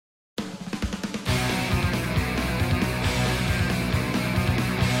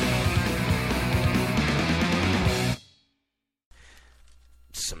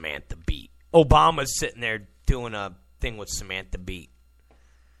Samantha Bee. Obama's sitting there doing a thing with Samantha Bee.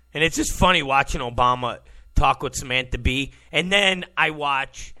 And it's just funny watching Obama talk with Samantha Bee. And then I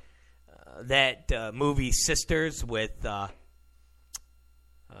watch that movie Sisters with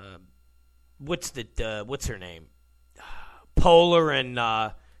what's her name? Poehler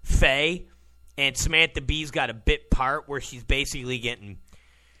and Faye. And Samantha Bee's got a bit part where she's basically getting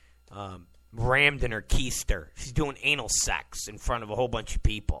rammed in her keister. She's doing anal sex in front of a whole bunch of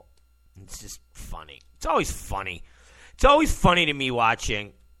people. It's just funny. It's always funny. It's always funny to me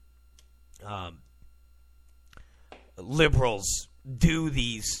watching liberals do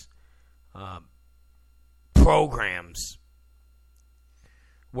these programs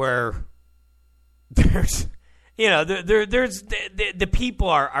where there's, there's the people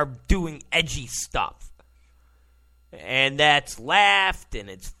are doing edgy stuff, and that's laughed, and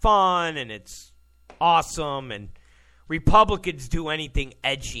it's fun, and it's awesome, and Republicans do anything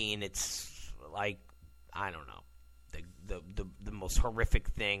edgy, and it's like, I don't know, the most horrific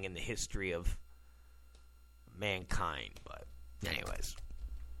thing in the history of mankind. But anyways,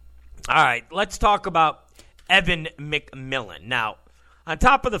 all right, let's talk about Evan McMullin. Now, on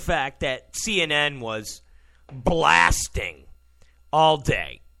top of the fact that CNN was blasting all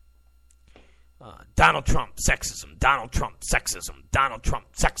day, Donald Trump, sexism, Donald Trump, sexism, Donald Trump,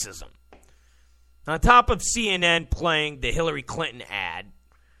 sexism. On top of CNN playing the Hillary Clinton ad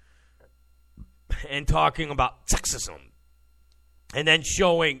and talking about sexism, and then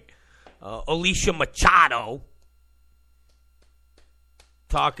showing Alicia Machado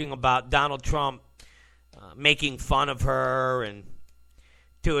talking about Donald Trump making fun of her and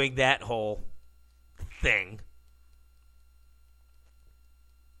doing that whole thing.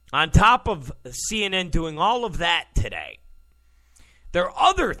 On top of CNN doing all of that today, their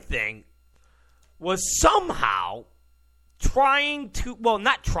other thing was somehow trying to, well,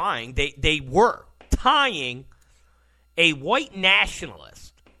 not trying, they were tying a white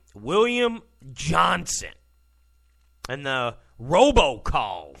nationalist, William Johnson, and the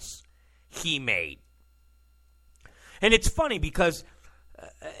robocalls he made. And it's funny because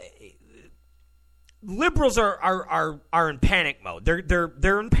liberals are in panic mode.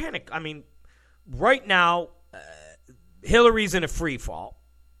 They're in panic. I mean, right now, Hillary's in a free fall.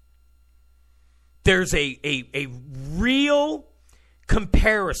 There's a real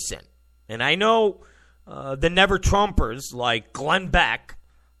comparison, and I know the Never Trumpers like Glenn Beck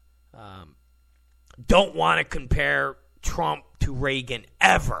don't want to compare Trump to Reagan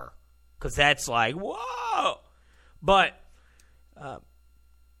ever, because that's like, whoa. But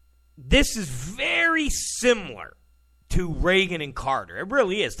this is very similar to Reagan and Carter. It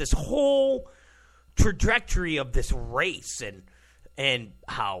really is. This whole trajectory of this race and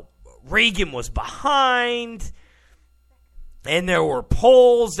how Reagan was behind, and there were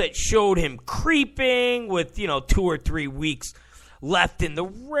polls that showed him creeping with, 2 or 3 weeks left in the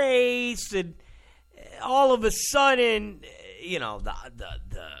race, and all of a sudden, the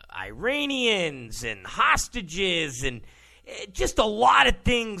Iranians and hostages and just a lot of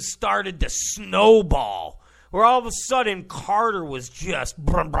things started to snowball, where all of a sudden Carter was just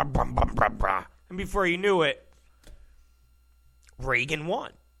brum, brum, brum, brum, brum, brum. And before you knew it, Reagan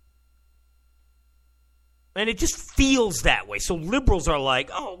won. And it just feels that way. So liberals are like,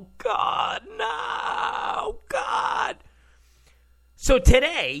 oh, God, no, God. So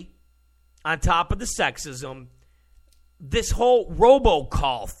today, on top of the sexism, this whole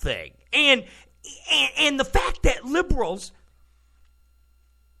robocall thing, and the fact that liberals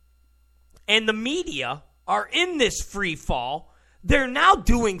and the media are in this free fall, they're now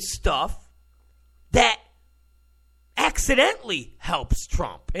doing stuff that accidentally helps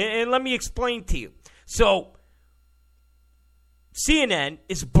Trump. And let me explain to you. So, CNN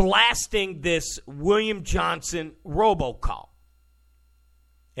is blasting this William Johnson robocall.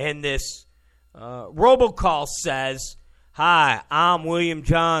 And this robocall says, "Hi, I'm William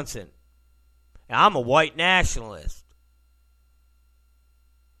Johnson. I'm a white nationalist.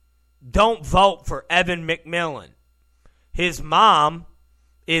 Don't vote for Evan McMullin. His mom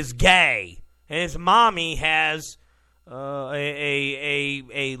is gay, and his mommy has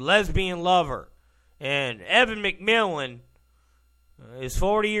a lesbian lover. And Evan McMullin is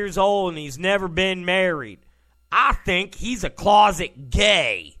 40 years old, and he's never been married. I think he's a closet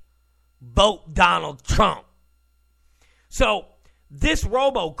gay. Vote Donald Trump." So this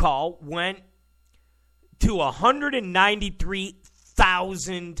robocall went to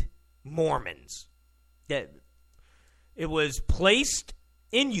 193,000 Mormons. It was placed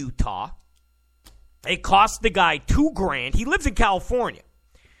in Utah. It cost the guy $2,000. He lives in California.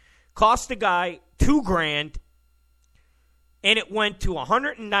 Cost the guy $2,000 And it went to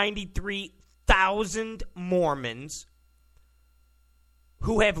 193,000 Mormons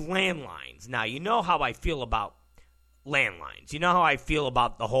who have landlines. Now, you know how I feel about landlines. You know how I feel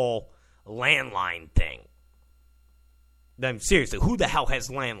about the whole landline thing. I'm seriously, who the hell has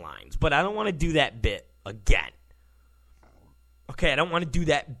landlines? But I don't want to do that bit again. Okay, I don't want to do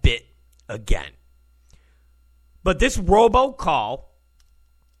that bit again. But this robocall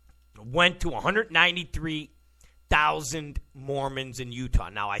went to 193,000 Mormons in Utah.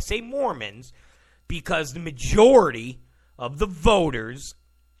 Now, I say Mormons because the majority of the voters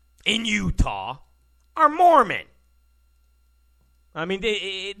in Utah are Mormon. I mean,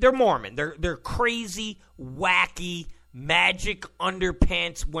 they're Mormon. They're crazy, wacky, magic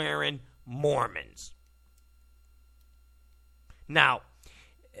underpants wearing Mormons. Now,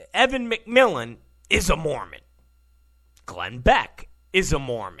 Evan McMullin is a Mormon. Glenn Beck is a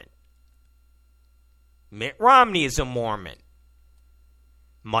Mormon. Mitt Romney is a Mormon.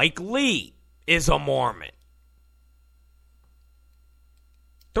 Mike Lee is a Mormon.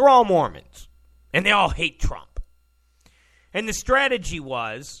 They're all Mormons. And they all hate Trump. And the strategy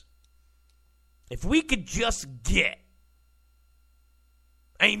was, if we could just get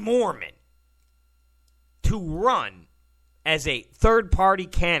a Mormon to run as a third-party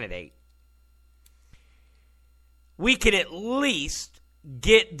candidate, we could at least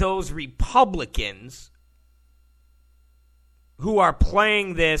get those Republicans who are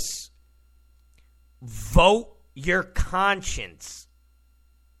playing this vote your conscience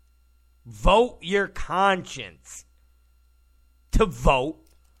to vote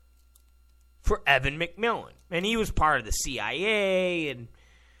for Evan McMullin. And he was part of the CIA and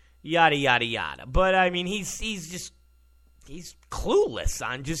yada, yada, yada. But, I mean, he's clueless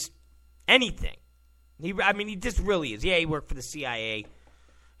on just anything. He just really is. Yeah, he worked for the CIA,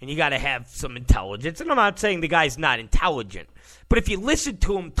 and you got to have some intelligence. And I'm not saying the guy's not intelligent, but if you listen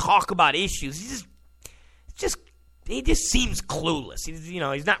to him talk about issues, he just seems clueless.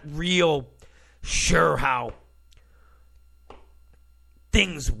 He's not real sure how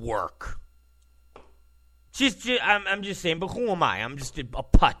things work. I'm just saying, but who am I? I'm just a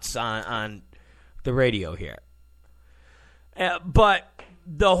putz on the radio here. But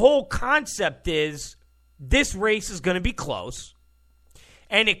the whole concept is this race is going to be close,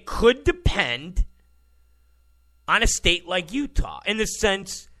 and it could depend on a state like Utah in the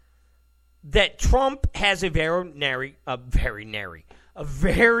sense that Trump has a very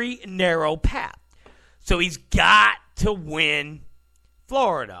narrow path. So he's got to win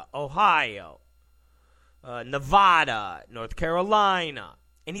Florida, Ohio, Nevada, North Carolina,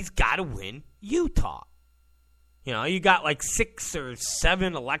 and he's got to win Utah. You got like 6 or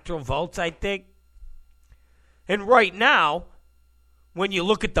 7 electoral votes, I think. And right now, when you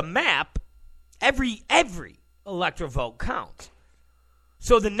look at the map, every electoral vote counts.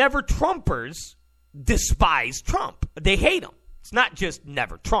 So the never-Trumpers despise Trump. They hate him. It's not just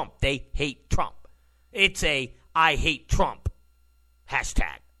never Trump. They hate Trump. It's a I hate Trump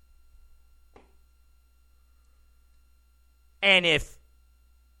hashtag. And if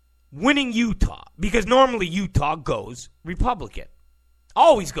winning Utah, because normally Utah goes Republican.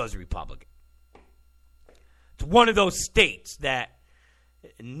 Always goes Republican. It's one of those states that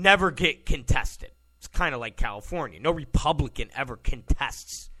never get contested. It's kind of like California. No Republican ever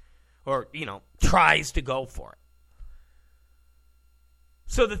contests or, tries to go for it.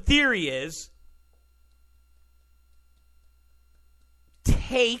 So the theory is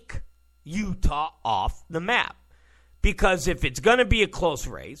take Utah off the map. Because if it's going to be a close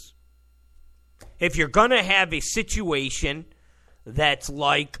race, if you're going to have a situation that's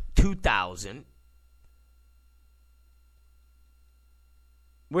like 2000,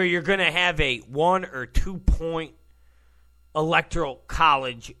 where you're going to have a 1 or 2 point electoral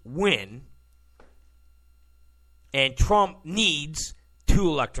college win, and Trump needs 2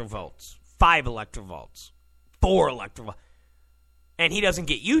 electoral votes, 5 electoral votes, 4 electoral votes, and he doesn't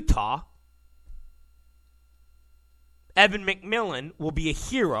get Utah, Evan McMullin will be a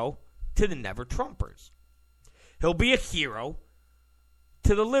hero to the never-Trumpers. He'll be a hero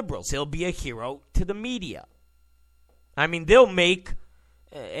to the liberals. He'll be a hero to the media. I mean, they'll make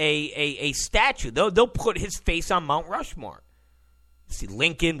a statue. They'll put his face on Mount Rushmore. See,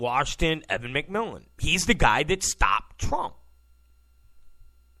 Lincoln, Washington, Evan McMullin. He's the guy that stopped Trump.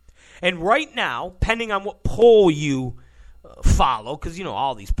 And right now, depending on what poll you follow, because,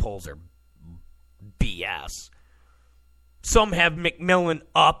 all these polls are BS. Some have McMullin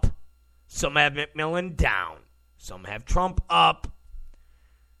up. Some have McMullin down. Some have Trump up.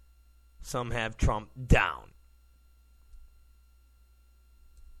 Some have Trump down.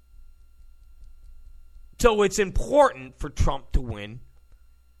 So it's important for Trump to win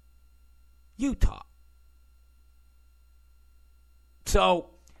Utah. So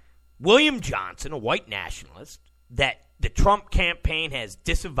William Johnson, a white nationalist that the Trump campaign has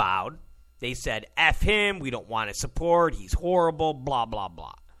disavowed, they said, F him, we don't want to support, he's horrible, blah, blah,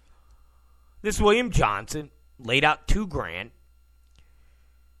 blah. This William Johnson laid out $2,000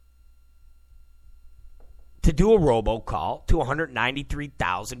 to do a robocall to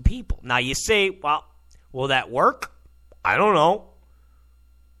 193,000 people. Now you say, well, will that work? I don't know.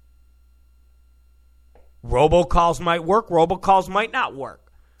 Robocalls might work, robocalls might not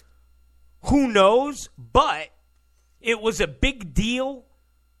work. Who knows? But it was a big deal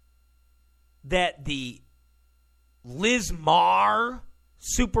that the Liz Marr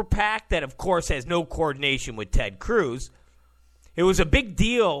super PAC, that of course has no coordination with Ted Cruz, it was a big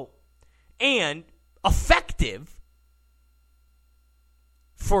deal and effective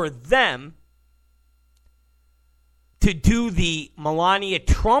for them to do the Melania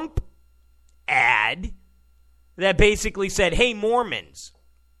Trump ad that basically said, hey, Mormons,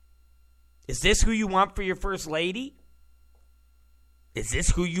 is this who you want for your first lady? Is this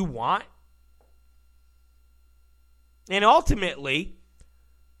who you want? And ultimately,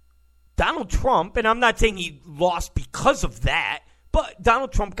 Donald Trump, and I'm not saying he lost because of that, but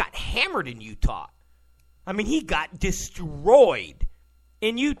Donald Trump got hammered in Utah. I mean, he got destroyed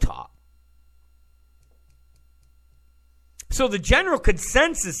in Utah. So the general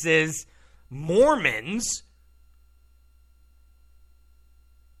consensus is Mormons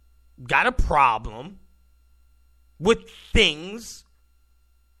got a problem with things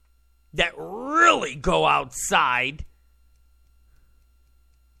that really go outside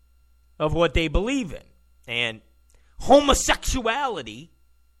of what they believe in. And homosexuality,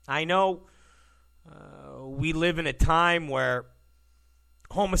 I know we live in a time where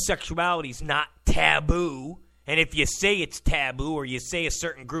homosexuality is not taboo. And if you say it's taboo or you say a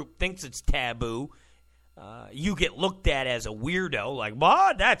certain group thinks it's taboo, you get looked at as a weirdo. Like,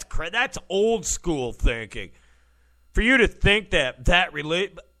 well, that's old school thinking. For you to think that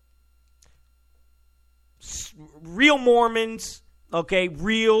real Mormons, okay,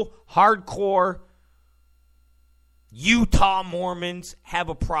 real hardcore Utah Mormons have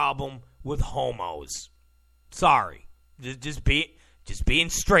a problem with homos. Sorry. Just being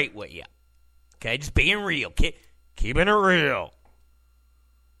straight with you. Okay, just being real. Keeping it real.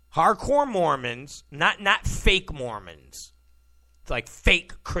 Hardcore Mormons, not fake Mormons. It's like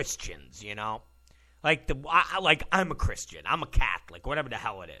fake Christians, you know? Like I'm a Christian. I'm a Catholic. Whatever the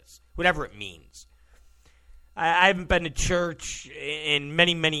hell it is. Whatever it means. I haven't been to church in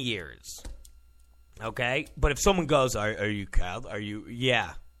many, many years. Okay? But if someone goes, are you Catholic? Are you?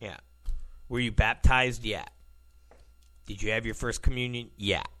 Yeah. Were you baptized? Yeah. Did you have your first communion?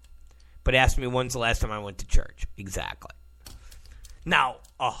 Yeah. But ask me when's the last time I went to church. Exactly. Now,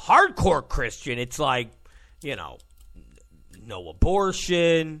 a hardcore Christian, it's like, no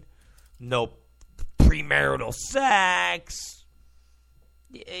abortion, no premarital sex.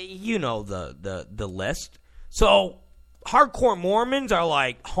 You know the list. So, hardcore Mormons are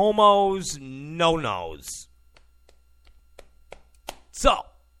like homos, no-nos. So,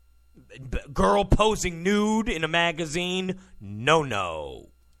 girl posing nude in a magazine, no.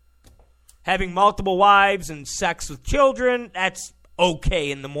 Having multiple wives and sex with children, that's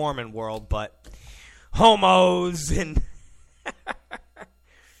okay in the Mormon world, but homos and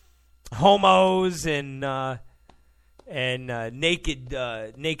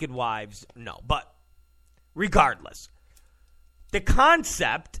naked wives, no. But regardless, the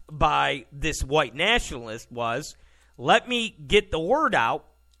concept by this white nationalist was, let me get the word out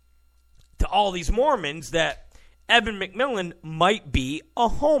to all these Mormons that Evan McMullin might be a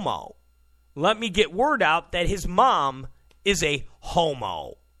homo. Let me get word out that his mom is a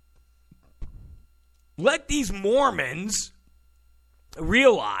homo. Let these Mormons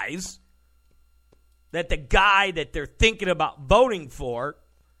realize that the guy that they're thinking about voting for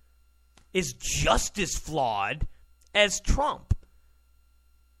is just as flawed as Trump.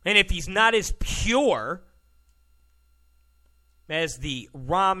 And if he's not as pure as the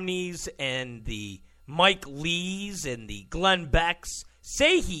Romneys and the Mike Lees and the Glenn Becks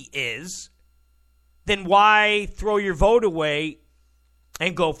say he is, then why throw your vote away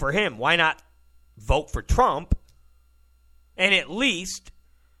and go for him? Why not vote for Trump? And at least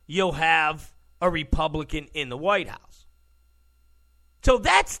you'll have a Republican in the White House. So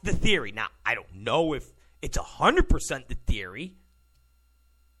that's the theory. Now, I don't know if it's 100% the theory,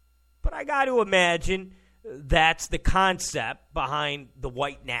 but I got to imagine that's the concept behind the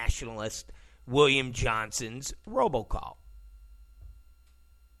white nationalist William Johnson's robocall.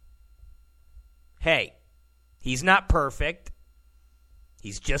 Hey, He's not perfect.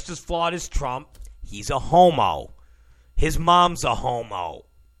 He's just as flawed as Trump. He's a homo. His mom's a homo.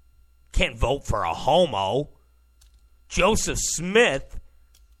 Can't vote for a homo. Joseph Smith,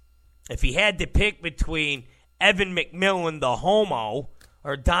 if he had to pick between Evan McMULLIN, the homo,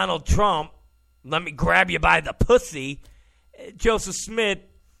 or Donald Trump, let me grab you by the pussy, Joseph Smith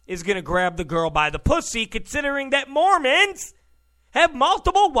is going to grab the girl by the pussy, considering that Mormons have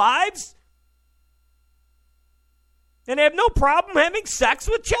multiple wives and have no problem having sex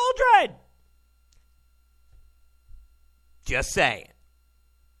with children. Just saying.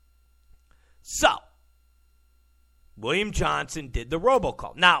 So, William Johnson did the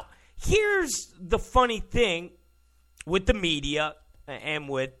robocall. Now, here's the funny thing with the media and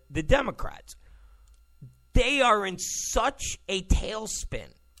with the Democrats. They are in such a tailspin.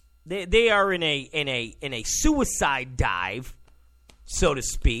 They are in a suicide dive, so to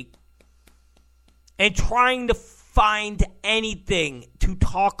speak, and trying to find anything to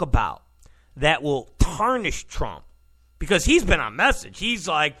talk about that will tarnish Trump. Because he's been on message. He's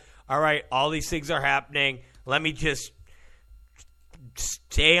like, all right, all these things are happening. Let me just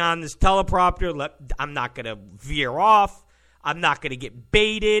stay on this teleprompter. I'm not going to veer off. I'm not going to get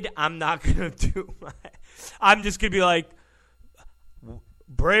baited. I'm not going to do I'm just going to be like,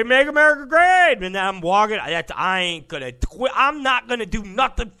 brave, make America great. And then I'm walking. I ain't going to quit. I'm not going to do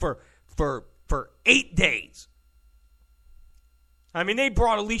nothing for 8 days. I mean, they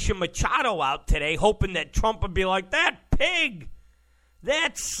brought Alicia Machado out today hoping that Trump would be like, that pig,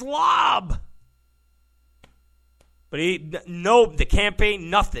 that slob. But the campaign,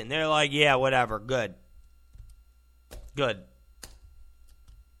 nothing. They're like, yeah, whatever, good.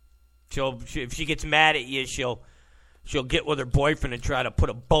 If she gets mad at you, she'll get with her boyfriend and try to put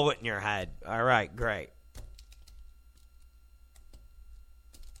a bullet in your head. All right, great.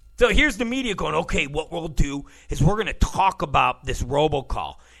 So here's the media going, okay, what we'll do is we're going to talk about this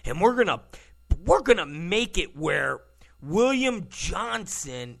robocall. And we're going to make it where William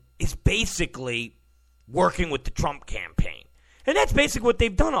Johnson is basically working with the Trump campaign. And that's basically what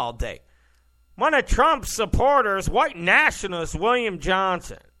they've done all day. One of Trump's supporters, white nationalist William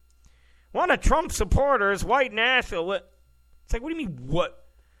Johnson. One of Trump's supporters, white nationalist. It's like, what do you mean, what?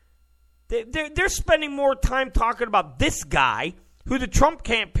 They're spending more time talking about this guy who the Trump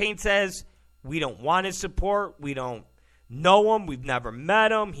campaign says, we don't want his support, we don't know him, we've never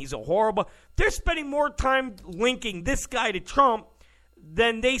met him, he's a horrible. They're spending more time linking this guy to Trump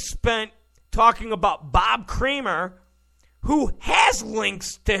than they spent talking about Bob Kramer, who has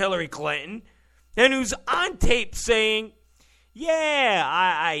links to Hillary Clinton, and who's on tape saying, yeah,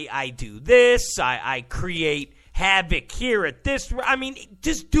 I do this, I create havoc here at this. I mean,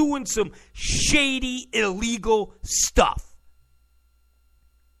 just doing some shady, illegal stuff.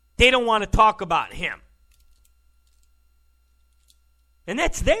 They don't want to talk about him. And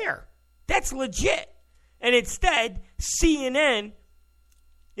that's there. That's legit. And instead, CNN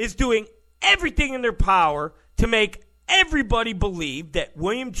is doing everything in their power to make everybody believe that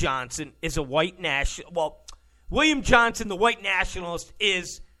William Johnson is a white national. Well, William Johnson, the white nationalist,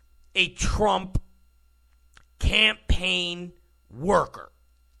 is a Trump campaign worker.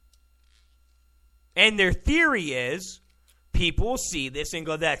 And their theory is, people will see this and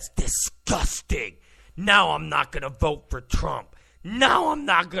go, that's disgusting. Now I'm not going to vote for Trump. Now I'm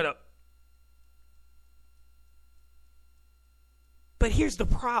not going to. But here's the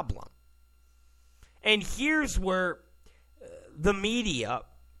problem. And here's where the media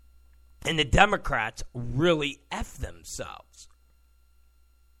and the Democrats really F themselves.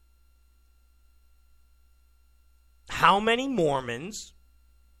 How many Mormons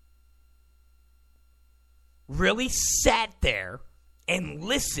really sat there and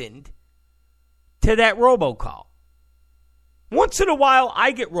listened to that robocall? Once in a while,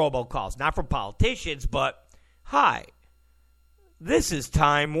 I get robocalls, not from politicians, but, hi, this is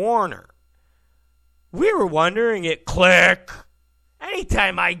Time Warner. We were wondering it, click.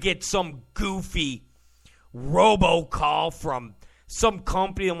 Anytime I get some goofy robocall from some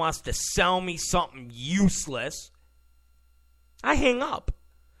company that wants to sell me something useless, I hang up.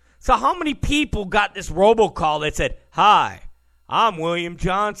 So how many people got this robocall that said, hi, I'm William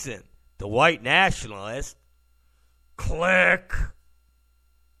Johnson, the white nationalist. Click.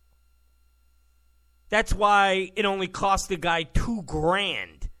 That's why it only cost the guy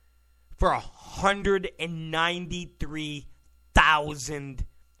 $2,000 for 193,000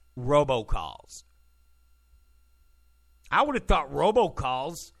 robocalls. I would have thought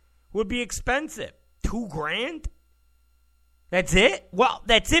robocalls would be expensive. $2,000? That's it? Well,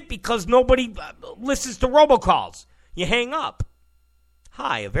 that's it because nobody listens to robocalls. You hang up.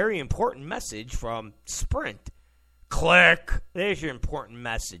 Hi, a very important message from Sprint. Click. There's your important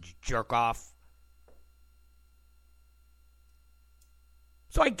message, jerk off.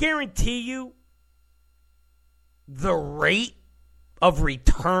 So I guarantee you the rate of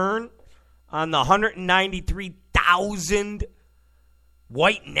return on the 193,000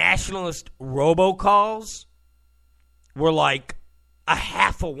 white nationalist robocalls were like a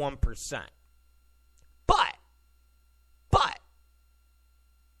 0.5%. But,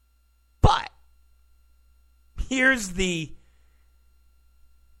 here's the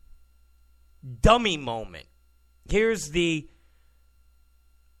dummy moment. Here's the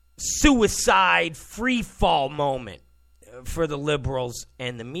suicide free fall moment for the liberals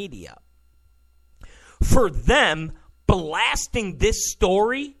and the media. For them, blasting this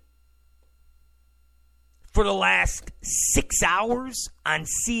story for the last 6 hours on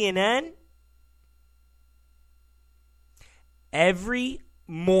CNN, every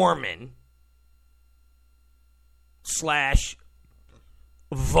Mormon /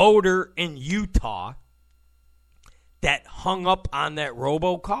 voter in Utah that hung up on that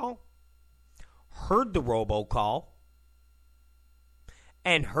robocall heard the robocall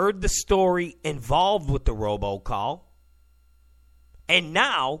and heard the story involved with the robocall, and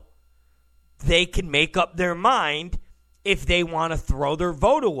now they can make up their mind if they want to throw their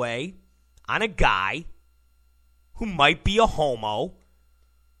vote away on a guy who might be a homo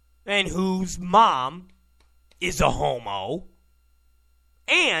and whose mom is a homo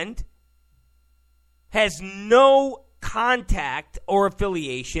and has no contact or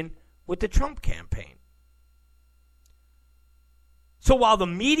affiliation with the Trump campaign. So while the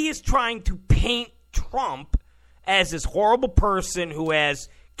media is trying to paint Trump as this horrible person who has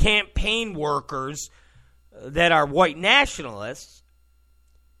campaign workers that are white nationalists,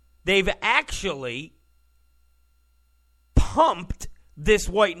 they've actually pumped this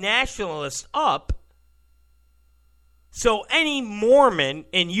white nationalist up. So any Mormon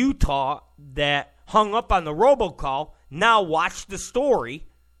in Utah that hung up on the robocall now watched the story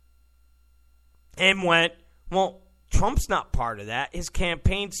and went, well, Trump's not part of that. His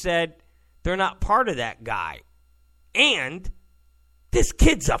campaign said they're not part of that guy. And this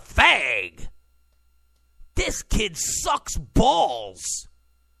kid's a fag. This kid sucks balls.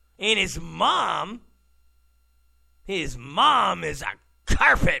 And his mom is a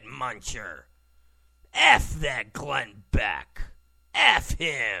carpet muncher. F that Glenn Beck. F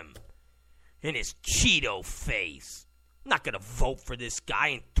him. And his Cheeto face. I'm not going to vote for this guy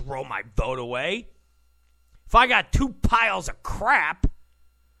and throw my vote away. If I got 2 piles of crap,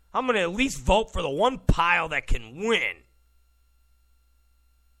 I'm going to at least vote for the one pile that can win.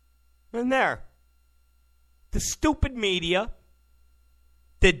 And there. The stupid media,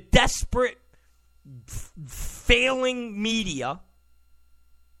 the desperate, failing media,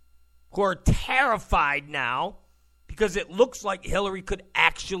 who are terrified now because it looks like Hillary could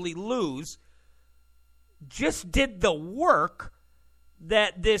actually lose, just did the work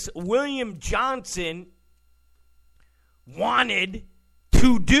that this William Johnson wanted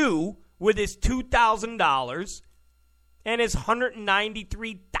to do with his $2,000 and his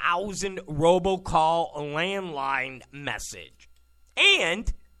 193,000 robocall landline message.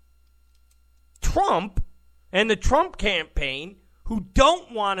 And Trump and the Trump campaign, who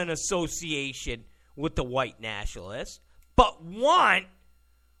don't want an association with the white nationalists, but want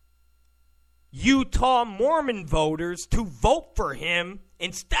Utah Mormon voters to vote for him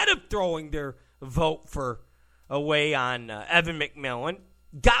instead of throwing their vote away on Evan McMULLIN,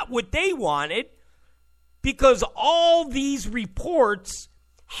 got what they wanted because all these reports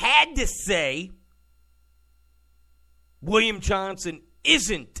had to say William Johnson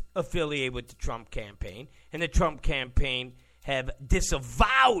isn't affiliated with the Trump campaign, and the Trump campaign have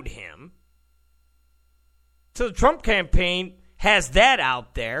disavowed him. So the Trump campaign has that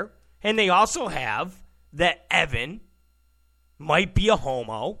out there, and they also have that Evan might be a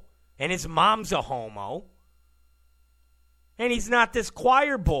homo, and his mom's a homo, and he's not this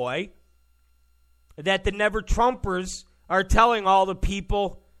choir boy that the Never Trumpers are telling all the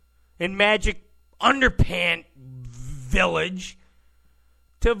people in Magic Underpant Village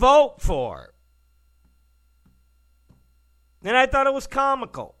to vote for. And I thought it was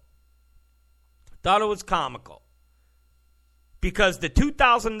comical. Because the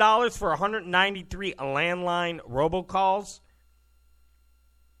 $2,000 for 193 landline robocalls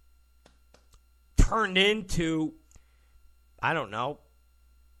turned into, I don't know,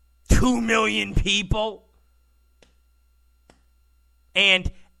 2 million people.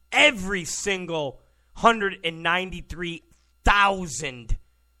 And every single 193,000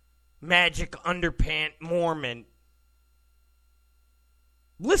 Magic Underpant Mormon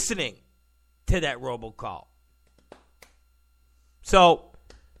listening to that robocall. So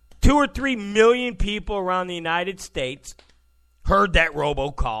 2 or 3 million people around the United States heard that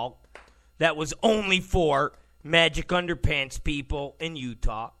robocall that was only for Magic Underpants people in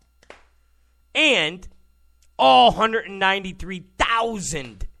Utah. And all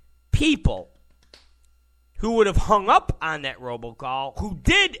 193,000 people who would have hung up on that robocall, who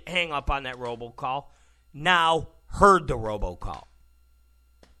did hang up on that robocall, now heard the robocall.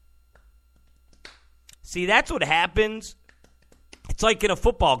 See, that's what happens. It's like in a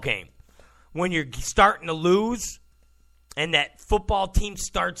football game. When you're starting to lose and that football team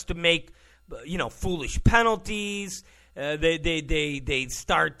starts to make, foolish penalties, they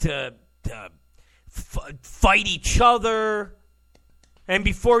start to fight each other, and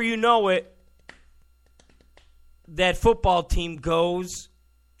before you know it, that football team goes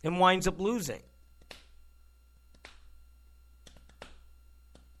and winds up losing.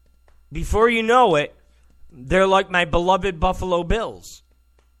 Before you know it, they're like my beloved Buffalo Bills.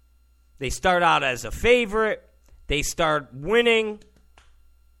 They start out as a favorite, they start winning,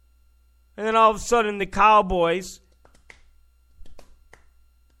 and then all of a sudden the Cowboys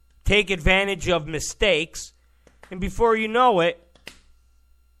take advantage of mistakes, and before you know it,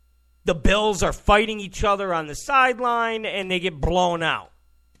 the Bills are fighting each other on the sideline, and they get blown out.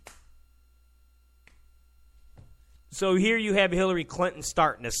 So here you have Hillary Clinton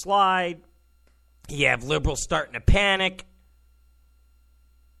starting to slide. You have liberals starting to panic.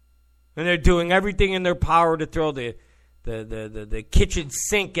 And they're doing everything in their power to throw the kitchen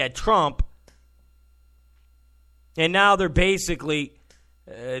sink at Trump. And now they're basically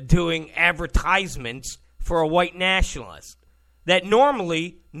doing advertisements for a white nationalist that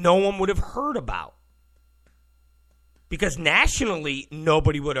normally no one would have heard about. Because nationally,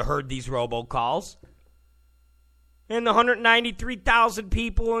 nobody would have heard these robocalls. And the 193,000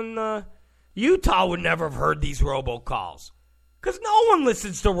 people in Utah would never have heard these robocalls. Because no one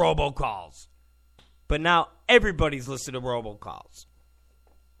listens to robocalls. But now everybody's listening to robocalls.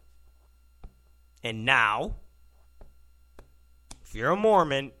 And now, if you're a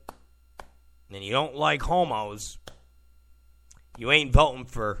Mormon and you don't like homos, you ain't voting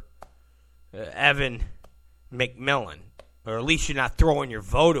for Evan McMULLIN. Or at least you're not throwing your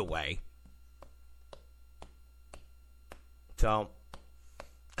vote away. So,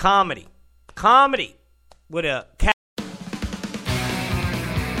 comedy with a